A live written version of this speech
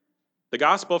The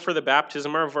gospel for the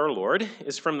baptism of our Lord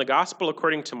is from the gospel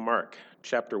according to Mark,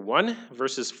 chapter 1,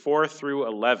 verses 4 through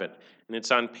 11, and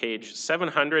it's on page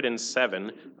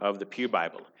 707 of the Pew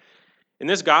Bible. In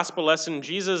this gospel lesson,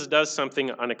 Jesus does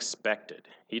something unexpected.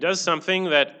 He does something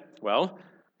that, well,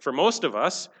 for most of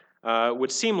us,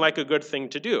 would seem like a good thing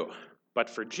to do, but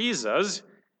for Jesus,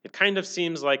 it kind of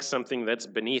seems like something that's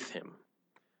beneath him.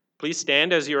 Please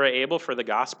stand as you are able for the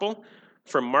gospel.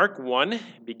 From Mark 1,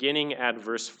 beginning at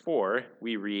verse 4,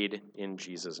 we read in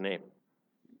Jesus' name.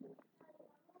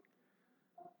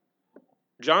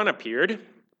 John appeared,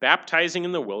 baptizing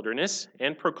in the wilderness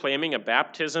and proclaiming a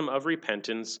baptism of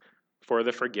repentance for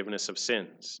the forgiveness of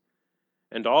sins.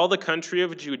 And all the country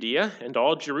of Judea and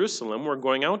all Jerusalem were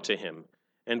going out to him,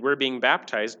 and were being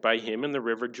baptized by him in the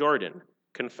river Jordan,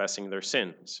 confessing their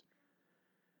sins.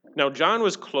 Now John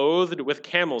was clothed with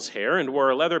camel's hair and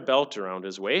wore a leather belt around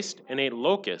his waist and ate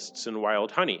locusts and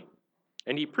wild honey.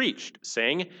 And he preached,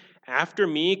 saying, "After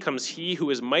me comes he who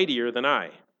is mightier than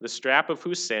I, the strap of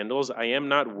whose sandals I am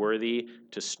not worthy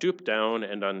to stoop down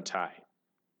and untie.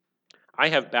 I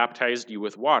have baptized you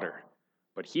with water,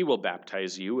 but he will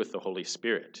baptize you with the Holy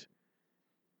Spirit."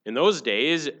 In those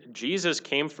days, Jesus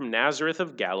came from Nazareth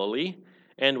of Galilee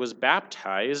and was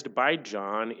baptized by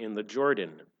John in the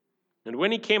Jordan. And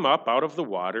when he came up out of the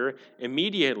water,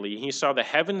 immediately he saw the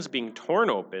heavens being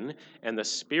torn open and the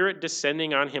Spirit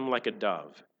descending on him like a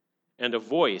dove. And a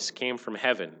voice came from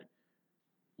heaven,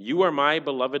 "You are my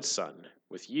beloved Son.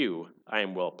 With you I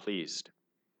am well pleased."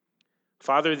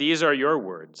 Father, these are your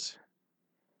words.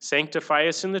 Sanctify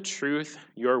us in the truth.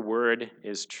 Your word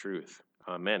is truth.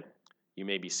 Amen. You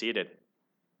may be seated.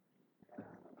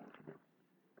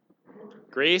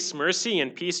 Grace, mercy,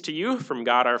 and peace to you from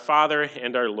God our Father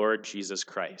and our Lord Jesus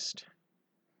Christ.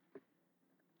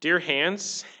 Dear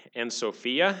Hans and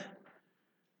Sophia,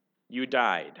 you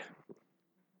died.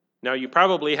 Now, you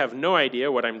probably have no idea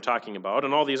what I'm talking about,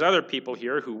 and all these other people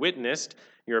here who witnessed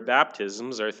your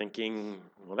baptisms are thinking,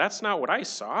 well, that's not what I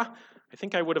saw. I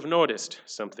think I would have noticed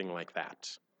something like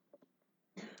that.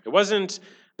 It wasn't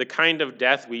the kind of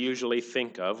death we usually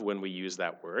think of when we use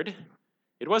that word.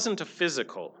 It wasn't a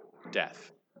physical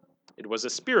death. It was a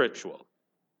spiritual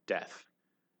death.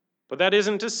 But that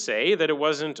isn't to say that it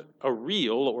wasn't a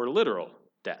real or literal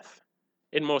death.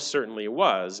 It most certainly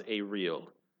was a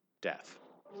real death.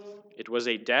 It was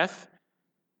a death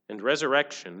and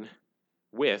resurrection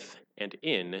with and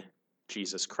in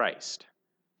Jesus Christ.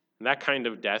 And that kind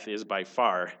of death is by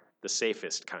far the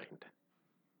safest kind.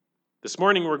 This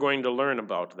morning we're going to learn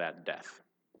about that death.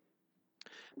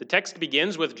 The text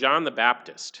begins with John the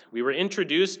Baptist. We were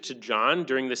introduced to John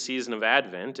during the season of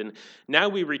Advent, and now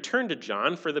we return to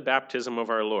John for the baptism of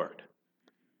our Lord.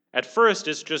 At first,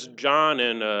 it's just John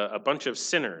and a bunch of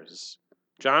sinners.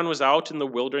 John was out in the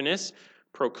wilderness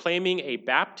proclaiming a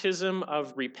baptism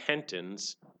of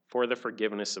repentance for the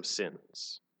forgiveness of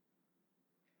sins.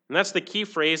 And that's the key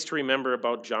phrase to remember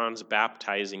about John's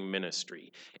baptizing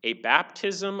ministry, a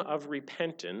baptism of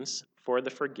repentance for the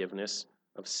forgiveness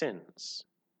of sins.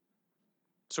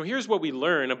 So here's what we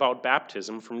learn about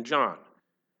baptism from John.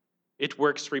 It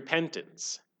works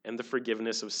repentance and the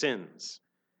forgiveness of sins.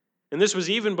 And this was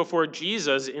even before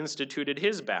Jesus instituted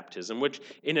his baptism, which,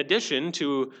 in addition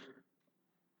to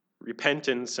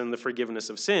repentance and the forgiveness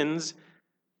of sins,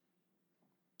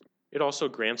 it also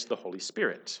grants the Holy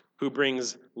Spirit, who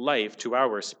brings life to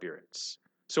our spirits.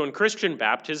 So in Christian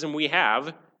baptism, we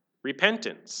have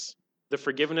repentance, the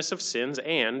forgiveness of sins,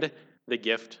 and the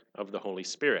gift of the Holy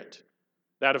Spirit.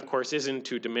 That, of course, isn't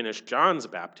to diminish John's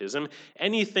baptism.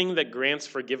 Anything that grants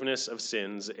forgiveness of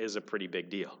sins is a pretty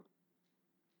big deal.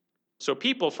 So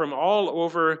people from all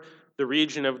over the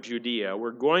region of Judea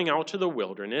were going out to the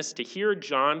wilderness to hear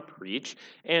John preach,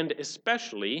 and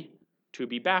especially to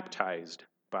be baptized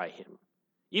by him.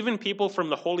 Even people from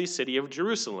the holy city of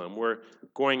Jerusalem were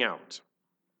going out.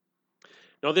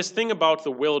 Now, this thing about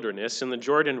the wilderness and the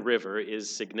Jordan River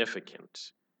is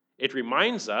significant. It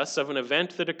reminds us of an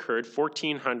event that occurred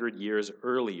 1,400 years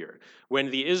earlier, when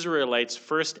the Israelites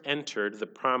first entered the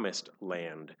Promised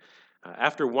Land.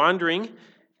 After wandering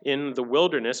in the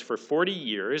wilderness for 40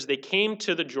 years, they came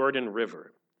to the Jordan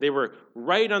River. They were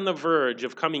right on the verge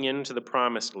of coming into the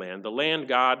Promised Land, the land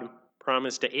God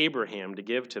promised to Abraham to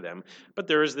give to them, but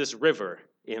there is this river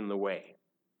in the way.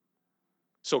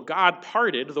 So God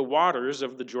parted the waters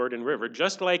of the Jordan River,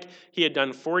 just like he had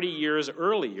done 40 years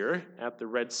earlier at the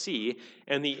Red Sea,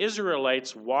 and the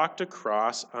Israelites walked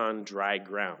across on dry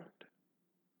ground.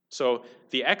 So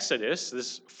the Exodus,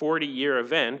 this 40-year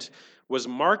event, was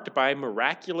marked by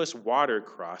miraculous water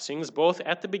crossings, both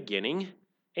at the beginning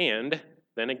and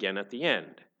then again at the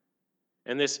end.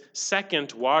 And this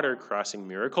second water crossing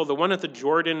miracle, the one at the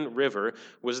Jordan River,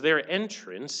 was their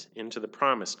entrance into the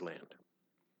promised land.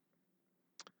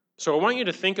 So I want you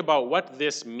to think about what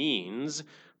this means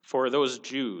for those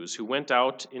Jews who went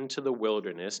out into the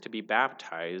wilderness to be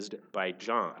baptized by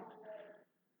John.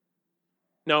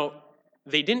 Now,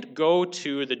 they didn't go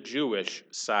to the Jewish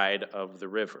side of the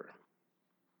river.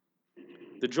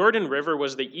 The Jordan River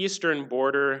was the eastern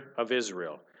border of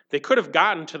Israel. They could have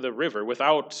gotten to the river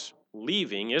without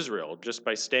leaving Israel, just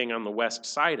by staying on the west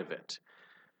side of it.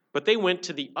 But they went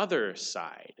to the other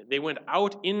side. They went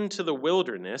out into the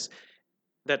wilderness,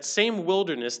 that same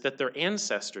wilderness that their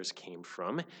ancestors came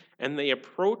from, and they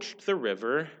approached the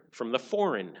river from the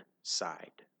foreign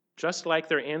side, just like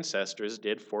their ancestors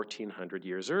did 1,400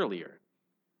 years earlier.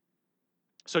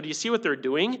 So do you see what they're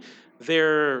doing?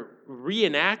 They're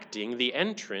reenacting the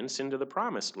entrance into the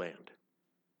promised land.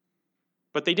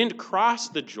 But they didn't cross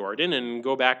the Jordan and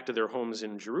go back to their homes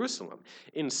in Jerusalem.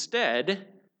 Instead,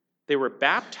 they were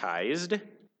baptized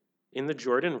in the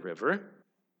Jordan River,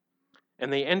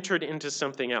 and they entered into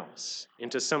something else,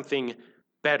 into something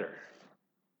better.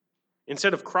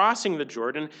 Instead of crossing the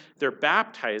Jordan, they're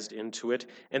baptized into it,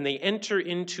 and they enter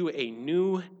into a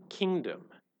new kingdom,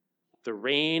 the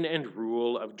reign and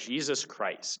rule of Jesus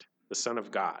Christ, the Son of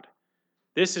God.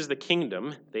 This is the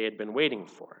kingdom they had been waiting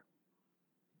for.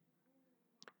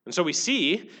 And so we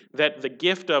see that the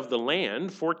gift of the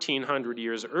land 1,400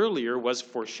 years earlier was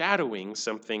foreshadowing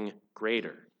something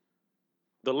greater.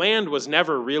 The land was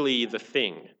never really the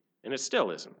thing, and it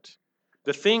still isn't.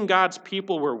 The thing God's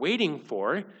people were waiting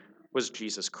for was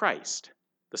Jesus Christ,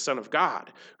 the Son of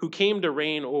God, who came to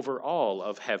reign over all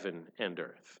of heaven and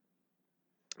earth.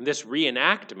 This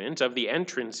reenactment of the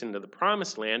entrance into the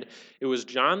promised land, it was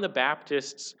John the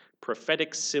Baptist's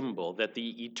prophetic symbol that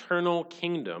the eternal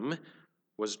kingdom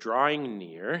was drawing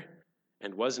near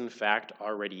and was in fact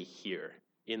already here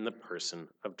in the person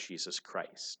of Jesus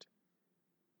Christ.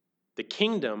 The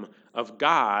kingdom of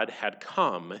God had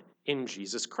come in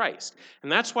Jesus Christ.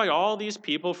 And that's why all these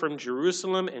people from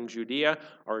Jerusalem and Judea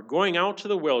are going out to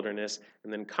the wilderness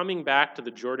and then coming back to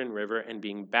the Jordan River and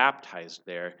being baptized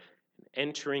there,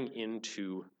 entering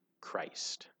into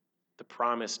Christ, the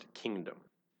promised kingdom.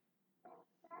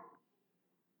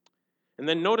 And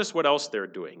then notice what else they're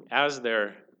doing as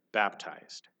they're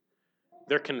baptized.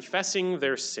 They're confessing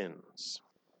their sins.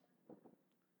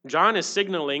 John is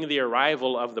signaling the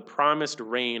arrival of the promised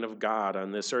reign of God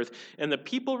on this earth, and the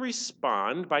people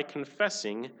respond by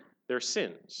confessing their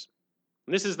sins.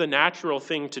 And this is the natural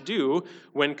thing to do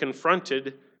when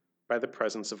confronted by the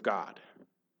presence of God.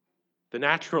 The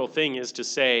natural thing is to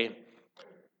say,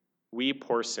 "We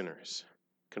poor sinners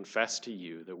confess to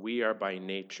you that we are by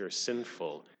nature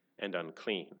sinful and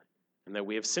unclean, and that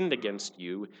we have sinned against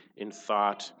you in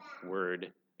thought,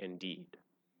 word, and deed."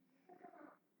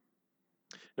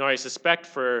 Now, I suspect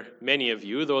for many of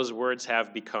you, those words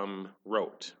have become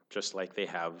rote, just like they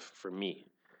have for me.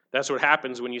 That's what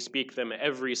happens when you speak them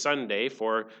every Sunday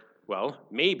for, well,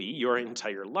 maybe your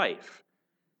entire life.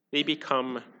 They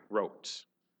become rote.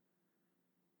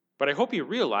 But I hope you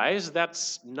realize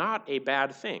that's not a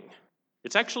bad thing.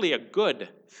 It's actually a good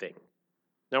thing.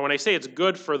 Now, when I say it's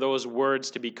good for those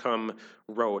words to become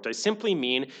rote, I simply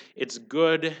mean it's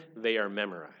good they are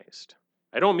memorized.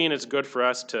 I don't mean it's good for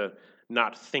us to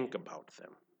not think about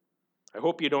them. I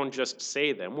hope you don't just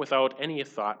say them without any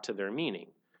thought to their meaning.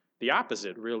 The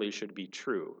opposite really should be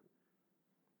true.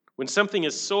 When something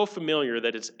is so familiar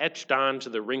that it's etched onto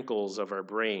the wrinkles of our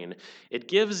brain, it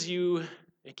gives you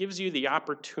the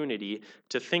opportunity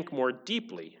to think more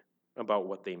deeply about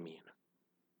what they mean.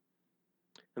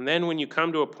 And then when you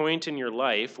come to a point in your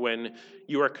life when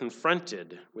you are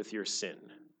confronted with your sin,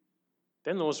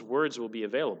 then those words will be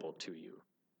available to you.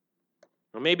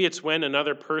 Or maybe it's when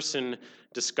another person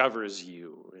discovers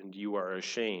you and you are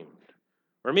ashamed.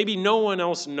 Or maybe no one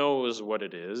else knows what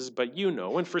it is, but you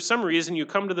know, and for some reason you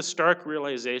come to the stark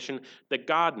realization that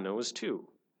God knows too,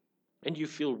 and you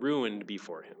feel ruined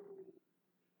before him.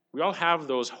 We all have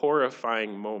those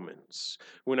horrifying moments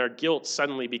when our guilt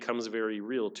suddenly becomes very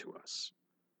real to us.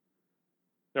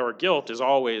 Now, our guilt is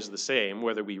always the same,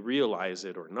 whether we realize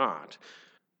it or not.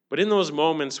 But in those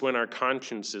moments when our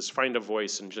consciences find a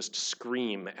voice and just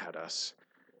scream at us,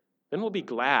 then we'll be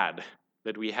glad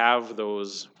that we have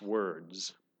those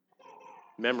words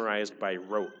memorized by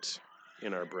rote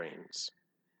in our brains.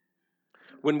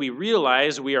 When we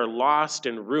realize we are lost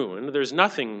and ruined, there's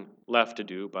nothing left to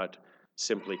do but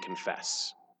simply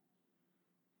confess.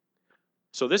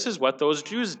 So this is what those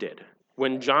Jews did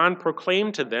when John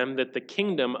proclaimed to them that the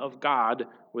kingdom of God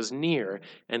was near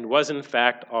and was in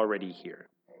fact already here.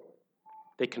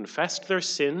 They confessed their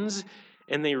sins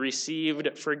and they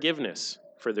received forgiveness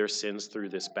for their sins through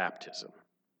this baptism.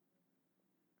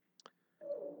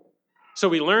 So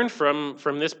we learn from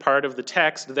this part of the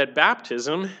text that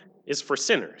baptism is for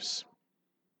sinners.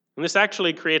 And this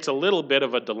actually creates a little bit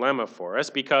of a dilemma for us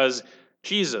because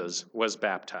Jesus was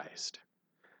baptized.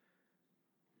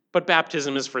 But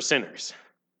baptism is for sinners.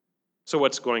 So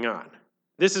what's going on?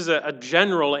 This is a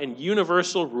general and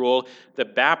universal rule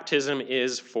that baptism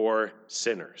is for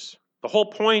sinners. The whole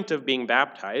point of being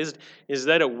baptized is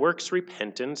that it works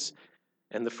repentance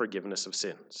and the forgiveness of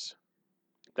sins.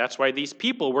 That's why these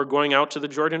people were going out to the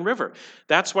Jordan River.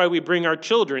 That's why we bring our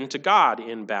children to God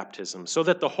in baptism, so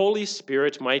that the Holy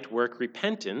Spirit might work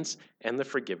repentance and the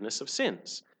forgiveness of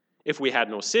sins. If we had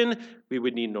no sin, we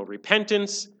would need no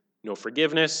repentance, no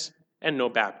forgiveness, and no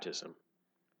baptism.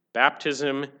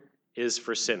 Baptism is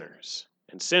for sinners,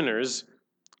 and sinners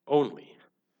only.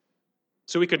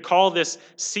 So we could call this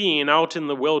scene out in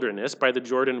the wilderness by the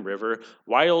Jordan River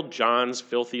Wild John's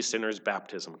Filthy Sinners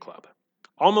Baptism Club.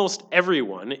 Almost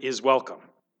everyone is welcome.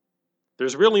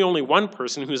 There's really only one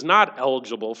person who's not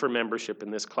eligible for membership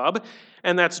in this club,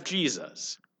 and that's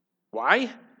Jesus. Why?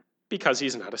 Because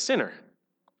he's not a sinner.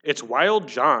 It's Wild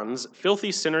John's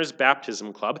Filthy Sinners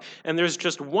Baptism Club, and there's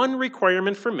just one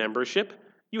requirement for membership: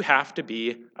 you have to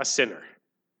be a sinner.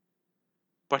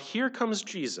 But here comes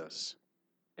Jesus,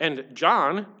 and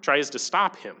John tries to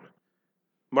stop him.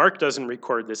 Mark doesn't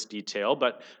record this detail,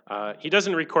 but he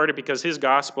doesn't record it because his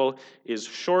gospel is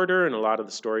shorter, and a lot of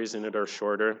the stories in it are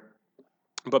shorter.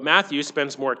 But Matthew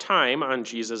spends more time on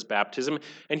Jesus' baptism,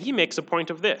 and he makes a point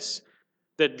of this,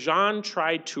 that John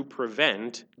tried to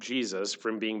prevent Jesus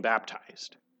from being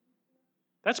baptized.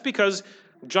 That's because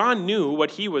John knew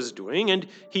what he was doing, and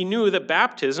he knew that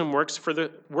baptism works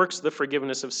the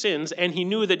forgiveness of sins, and he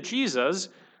knew that Jesus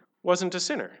wasn't a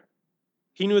sinner.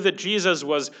 He knew that Jesus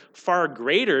was far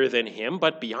greater than him,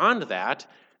 but beyond that,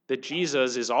 that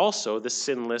Jesus is also the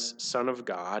sinless Son of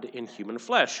God in human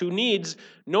flesh, who needs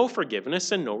no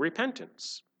forgiveness and no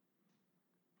repentance.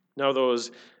 Now,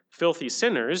 those filthy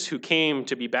sinners who came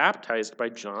to be baptized by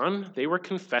John, they were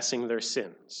confessing their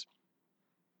sins.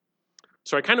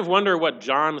 So I kind of wonder what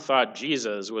John thought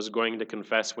Jesus was going to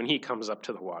confess when he comes up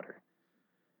to the water.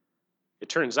 It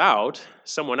turns out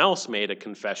someone else made a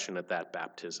confession at that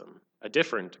baptism, a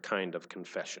different kind of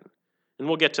confession. And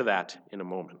we'll get to that in a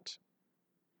moment.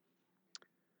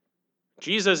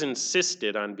 Jesus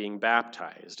insisted on being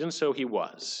baptized, and so he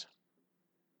was.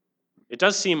 It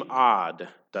does seem odd,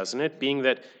 doesn't it, being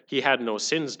that he had no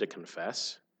sins to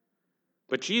confess.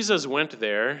 But Jesus went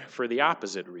there for the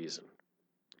opposite reason.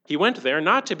 He went there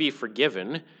not to be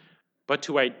forgiven, but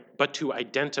to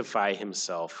identify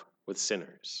himself with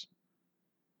sinners.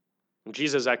 And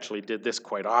Jesus actually did this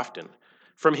quite often.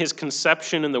 From his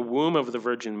conception in the womb of the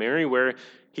Virgin Mary, where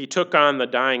he took on the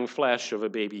dying flesh of a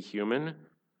baby human,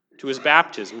 to his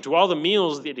baptism, to all the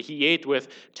meals that he ate with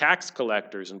tax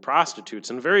collectors and prostitutes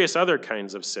and various other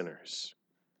kinds of sinners.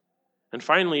 And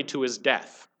finally, to his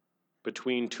death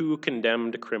between two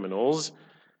condemned criminals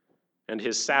and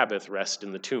his Sabbath rest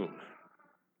in the tomb.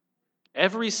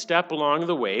 Every step along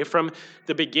the way, from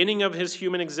the beginning of his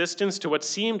human existence to what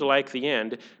seemed like the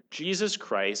end, Jesus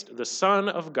Christ, the Son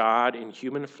of God in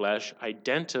human flesh,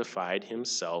 identified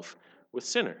himself with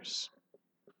sinners.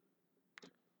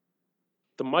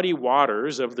 The muddy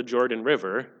waters of the Jordan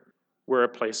River were a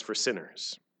place for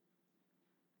sinners.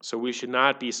 So we should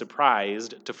not be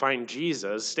surprised to find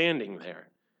Jesus standing there.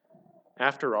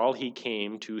 After all, he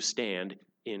came to stand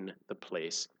in the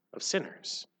place of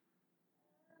sinners.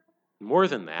 More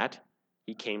than that,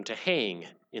 he came to hang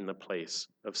in the place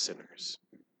of sinners.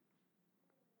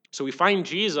 So we find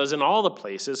Jesus in all the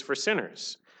places for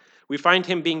sinners. We find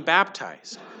him being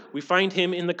baptized. We find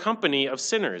him in the company of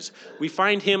sinners. We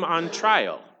find him on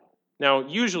trial. Now,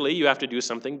 usually you have to do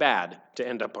something bad to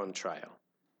end up on trial.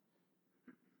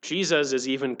 Jesus is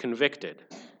even convicted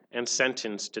and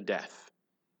sentenced to death.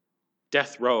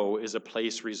 Death row is a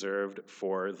place reserved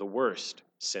for the worst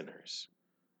sinners.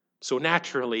 So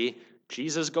naturally,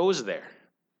 Jesus goes there.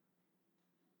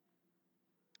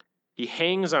 He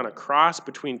hangs on a cross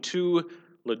between two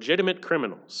legitimate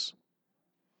criminals.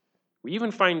 We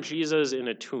even find Jesus in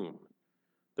a tomb,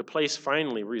 the place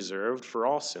finally reserved for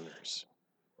all sinners.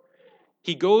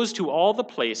 He goes to all the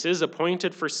places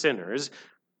appointed for sinners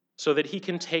so that he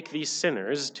can take these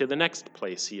sinners to the next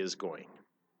place he is going,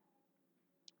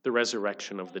 the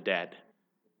resurrection of the dead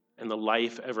and the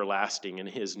life everlasting in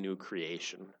his new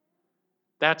creation.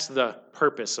 That's the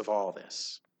purpose of all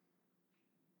this.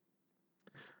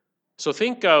 So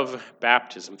think of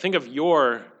baptism. Think of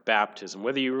your baptism,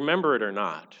 whether you remember it or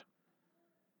not.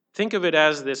 Think of it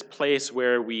as this place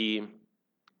where we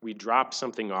we drop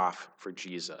something off for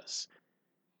Jesus,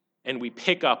 and we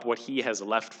pick up what he has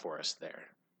left for us there.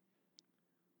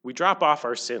 We drop off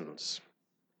our sins,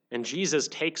 and Jesus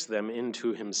takes them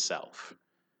into himself.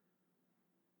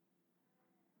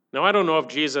 Now, I don't know if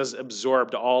Jesus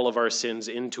absorbed all of our sins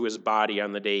into his body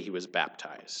on the day he was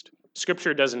baptized.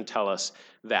 Scripture doesn't tell us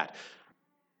that.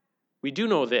 We do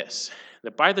know this,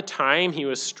 that by the time he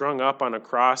was strung up on a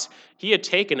cross, he had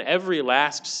taken every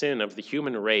last sin of the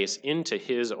human race into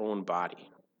his own body.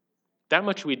 That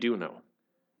much we do know.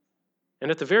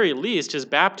 And at the very least, his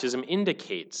baptism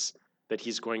indicates that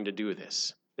he's going to do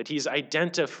this, that he's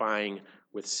identifying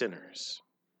with sinners.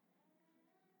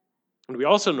 And we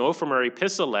also know from our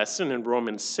epistle lesson in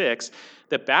Romans 6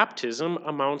 that baptism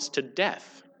amounts to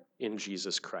death in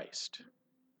Jesus Christ.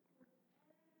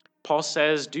 Paul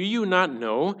says, "Do you not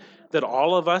know that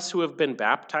all of us who have been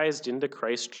baptized into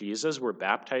Christ Jesus were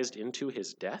baptized into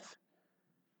his death?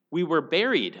 We were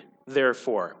buried,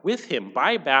 therefore, with him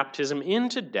by baptism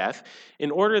into death,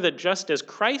 in order that just as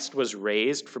Christ was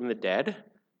raised from the dead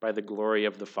by the glory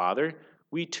of the Father,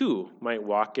 we too might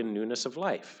walk in newness of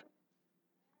life."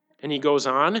 And he goes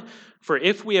on, "For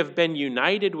if we have been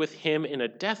united with him in a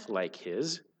death like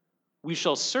his, we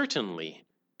shall certainly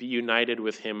be united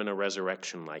with him in a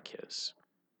resurrection like his."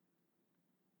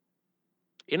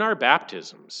 In our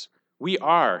baptisms, we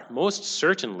are most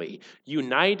certainly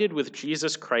united with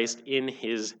Jesus Christ in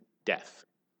his death.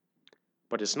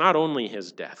 But it's not only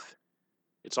his death,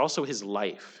 it's also his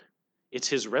life. It's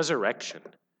his resurrection.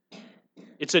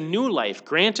 It's a new life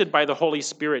granted by the Holy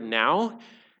Spirit now,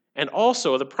 and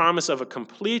also the promise of a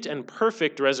complete and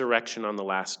perfect resurrection on the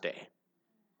last day.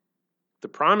 The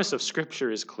promise of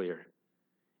Scripture is clear.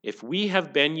 If we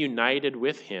have been united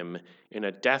with him in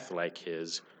a death like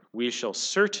his, we shall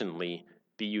certainly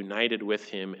be united with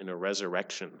him in a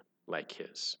resurrection like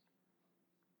his.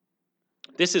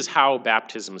 This is how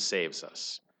baptism saves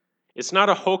us. It's not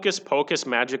a hocus-pocus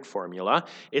magic formula.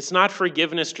 It's not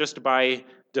forgiveness just by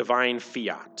divine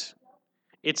fiat.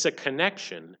 It's a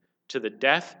connection to the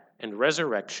death and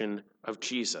resurrection of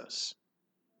Jesus.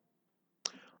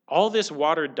 All this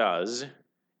water does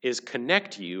is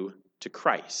connect you to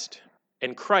Christ.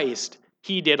 And Christ,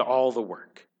 he did all the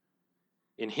work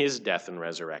in his death and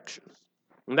resurrection.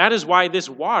 And that is why this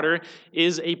water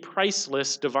is a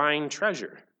priceless divine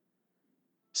treasure,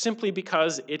 simply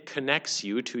because it connects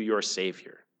you to your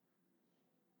Savior.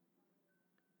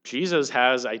 Jesus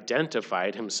has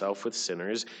identified himself with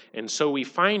sinners, and so we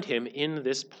find him in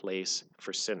this place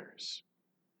for sinners.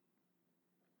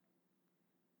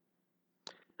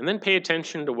 And then pay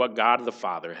attention to what God the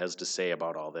Father has to say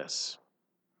about all this.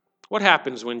 What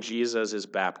happens when Jesus is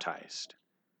baptized?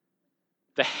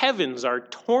 The heavens are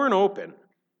torn open,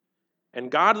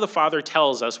 and God the Father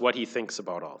tells us what he thinks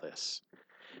about all this.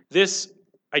 This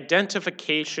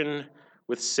identification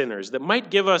with sinners that might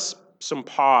give us some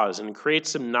pause and create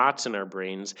some knots in our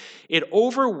brains, it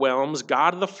overwhelms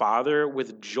God the Father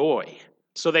with joy,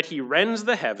 so that he rends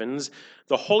the heavens,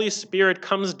 the Holy Spirit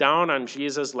comes down on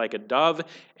Jesus like a dove,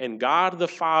 and God the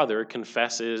Father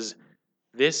confesses,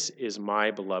 "This is my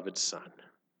beloved Son.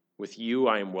 With you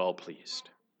I am well pleased."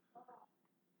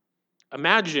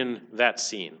 Imagine that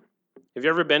scene. Have you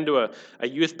ever been to a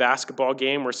youth basketball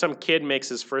game where some kid makes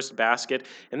his first basket,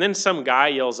 and then some guy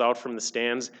yells out from the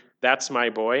stands, "That's my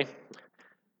boy"?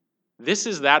 This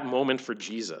is that moment for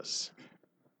Jesus.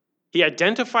 He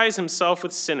identifies himself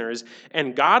with sinners,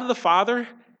 and God the Father,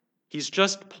 he's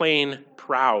just plain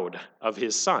proud of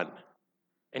his Son.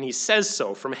 And he says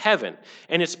so from heaven.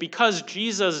 And it's because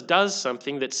Jesus does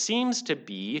something that seems to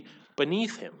be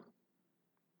beneath him.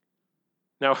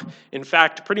 Now, in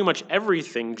fact, pretty much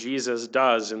everything Jesus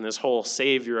does in this whole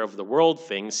Savior of the world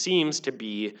thing seems to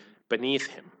be beneath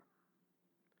him.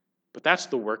 But that's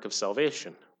the work of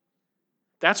salvation.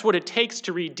 That's what it takes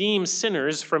to redeem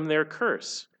sinners from their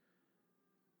curse.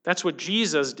 That's what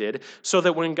Jesus did, so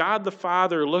that when God the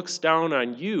Father looks down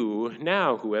on you,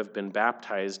 now who have been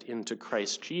baptized into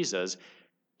Christ Jesus,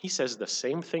 he says the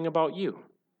same thing about you.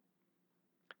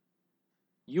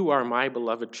 "You are my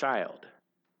beloved child.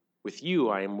 With you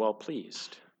I am well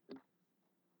pleased."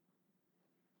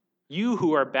 You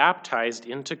who are baptized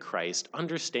into Christ,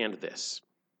 understand this.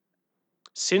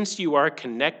 Since you are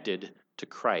connected to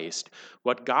Christ,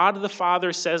 what God the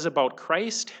Father says about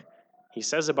Christ, he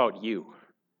says about you.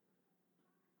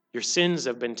 Your sins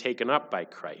have been taken up by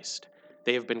Christ.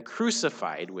 They have been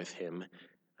crucified with him,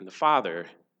 and the Father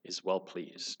is well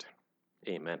pleased.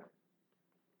 Amen.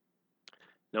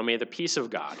 Now may the peace of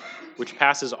God, which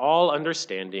passes all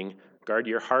understanding, guard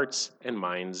your hearts and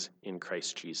minds in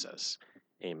Christ Jesus.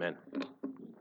 Amen.